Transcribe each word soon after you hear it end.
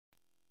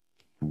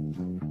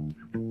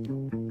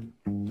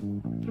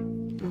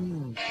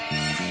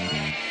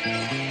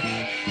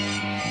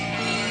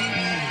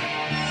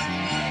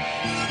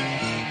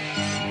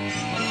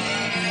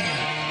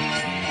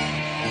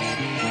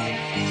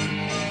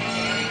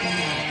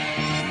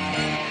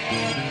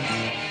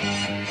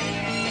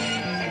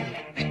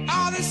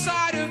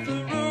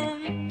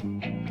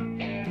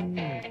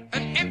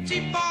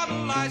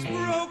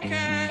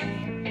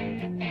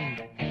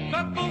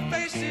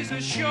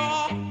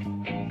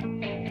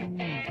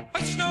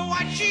snow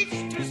white sheets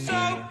to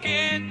soak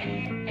in.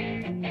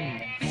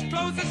 His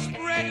clothes are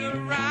spread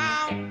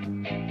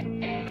around.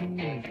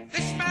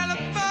 They smell of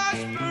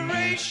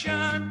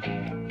perspiration,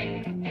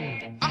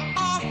 a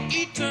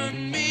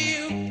half-eaten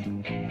meal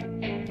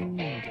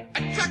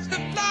attracts the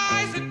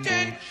fly's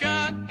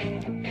attention.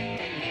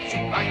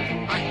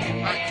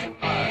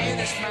 Hear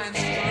this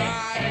man's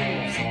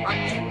cries,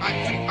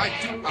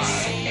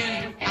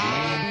 seeing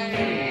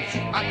eyes,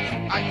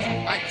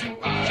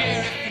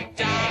 care if he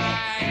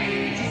dies.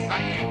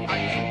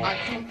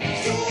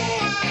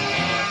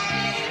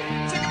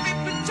 Take a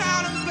paper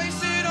towel and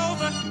place it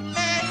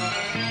overhead.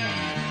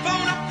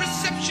 Phone up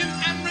reception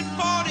and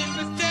report him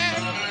as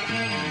dead.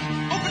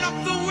 Open up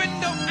the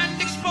window and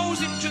expose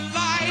him to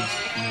light.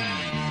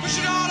 Push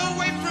it all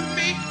away from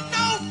me.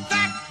 No,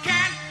 that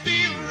can't be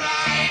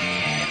right.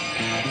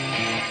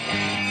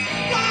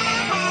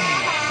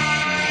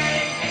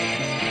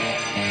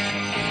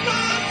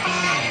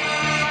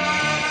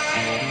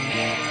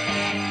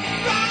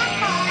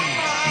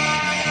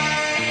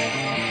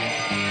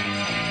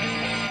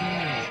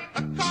 A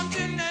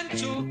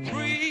continental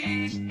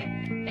breeze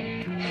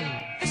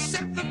has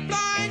set the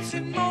blinds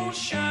in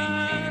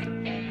motion.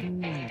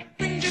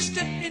 Bring just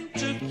an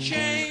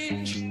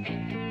interchange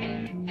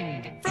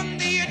from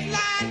the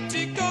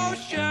Atlantic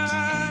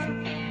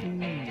Ocean.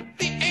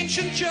 The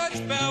ancient church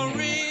bell